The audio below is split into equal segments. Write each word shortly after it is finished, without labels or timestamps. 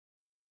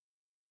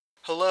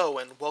Hello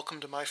and welcome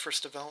to my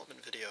first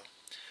development video.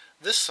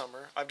 This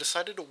summer, I've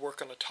decided to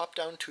work on a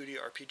top-down 2D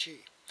RPG.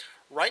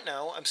 Right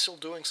now, I'm still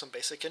doing some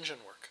basic engine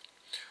work.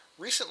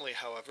 Recently,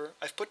 however,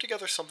 I've put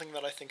together something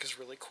that I think is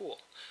really cool.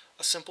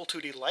 A simple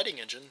 2D lighting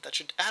engine that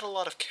should add a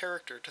lot of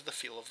character to the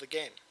feel of the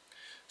game.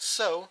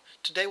 So,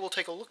 today we'll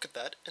take a look at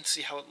that and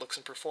see how it looks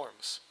and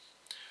performs.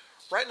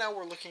 Right now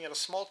we're looking at a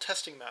small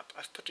testing map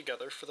I've put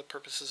together for the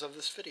purposes of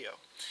this video.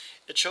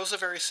 It shows a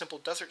very simple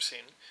desert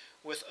scene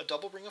with a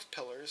double ring of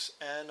pillars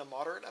and a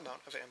moderate amount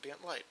of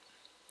ambient light.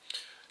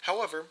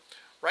 However,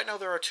 right now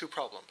there are two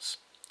problems.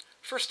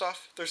 First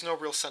off, there's no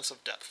real sense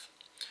of depth.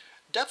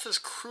 Depth is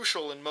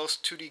crucial in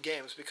most 2D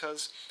games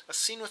because a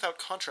scene without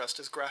contrast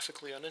is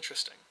graphically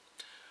uninteresting.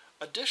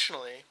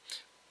 Additionally,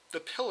 the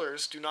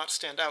pillars do not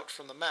stand out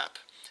from the map,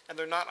 and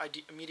they're not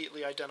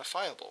immediately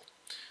identifiable.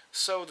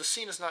 So the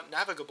scene is not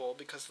navigable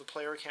because the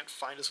player can't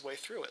find his way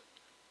through it.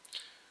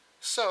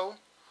 So,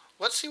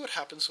 let's see what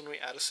happens when we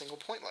add a single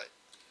point light.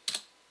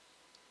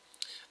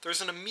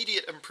 There's an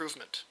immediate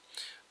improvement.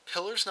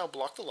 Pillars now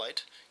block the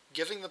light,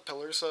 giving the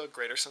pillars a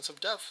greater sense of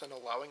depth and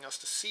allowing us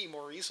to see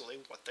more easily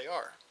what they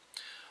are.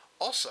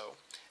 Also,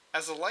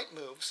 as the light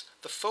moves,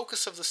 the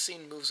focus of the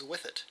scene moves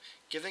with it,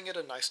 giving it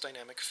a nice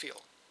dynamic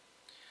feel.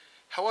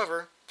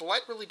 However, the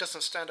light really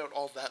doesn't stand out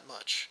all that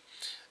much.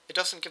 It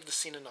doesn't give the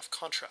scene enough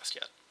contrast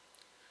yet.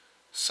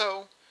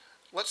 So,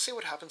 let's see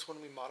what happens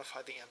when we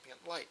modify the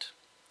ambient light.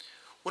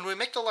 When we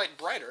make the light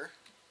brighter,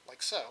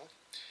 like so,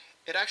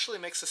 it actually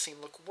makes the scene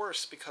look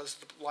worse because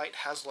the light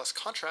has less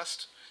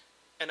contrast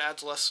and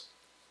adds less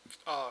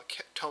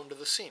tone to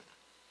the scene.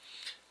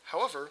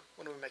 However,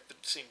 when we make the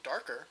scene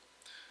darker,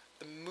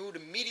 the mood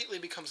immediately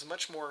becomes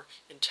much more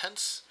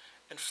intense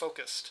and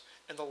focused,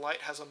 and the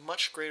light has a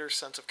much greater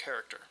sense of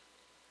character.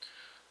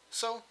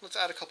 So, let's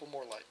add a couple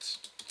more lights.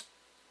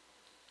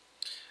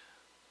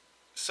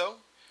 So,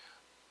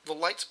 the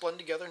lights blend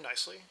together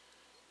nicely,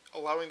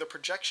 allowing the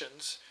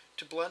projections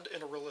to blend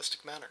in a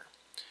realistic manner.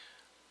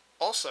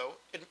 Also,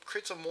 it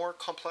creates a more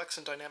complex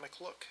and dynamic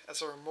look, as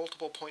there are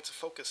multiple points of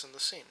focus in the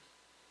scene.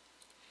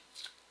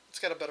 Let's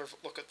get a better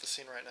look at the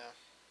scene right now.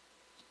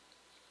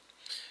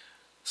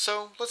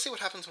 So, let's see what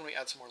happens when we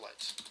add some more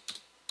lights.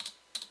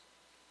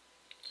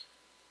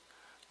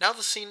 Now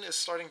the scene is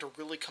starting to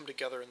really come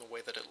together in the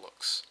way that it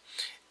looks.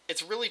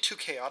 It's really too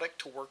chaotic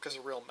to work as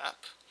a real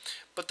map,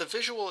 but the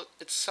visual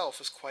itself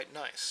is quite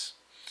nice.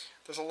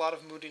 There's a lot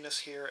of moodiness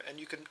here, and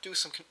you can do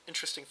some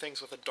interesting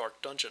things with a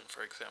dark dungeon,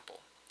 for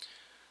example.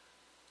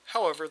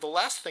 However, the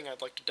last thing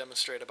I'd like to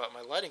demonstrate about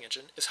my lighting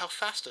engine is how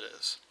fast it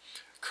is.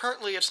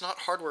 Currently, it's not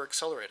hardware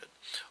accelerated.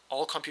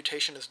 All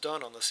computation is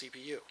done on the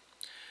CPU.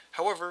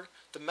 However,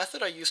 the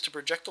method I use to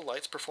project the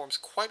lights performs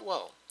quite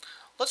well.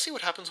 Let's see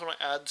what happens when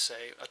I add,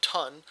 say, a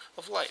ton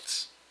of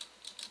lights.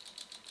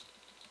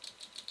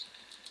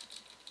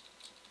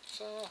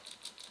 So,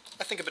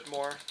 I think a bit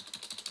more.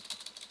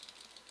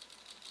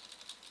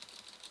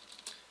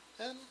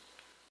 And,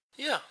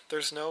 yeah,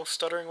 there's no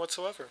stuttering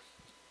whatsoever.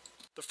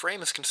 The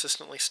frame is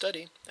consistently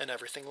steady, and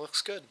everything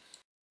looks good.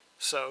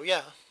 So,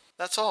 yeah,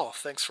 that's all.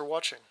 Thanks for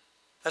watching.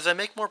 As I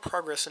make more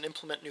progress and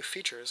implement new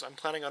features, I'm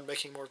planning on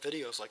making more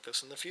videos like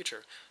this in the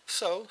future,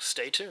 so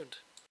stay tuned.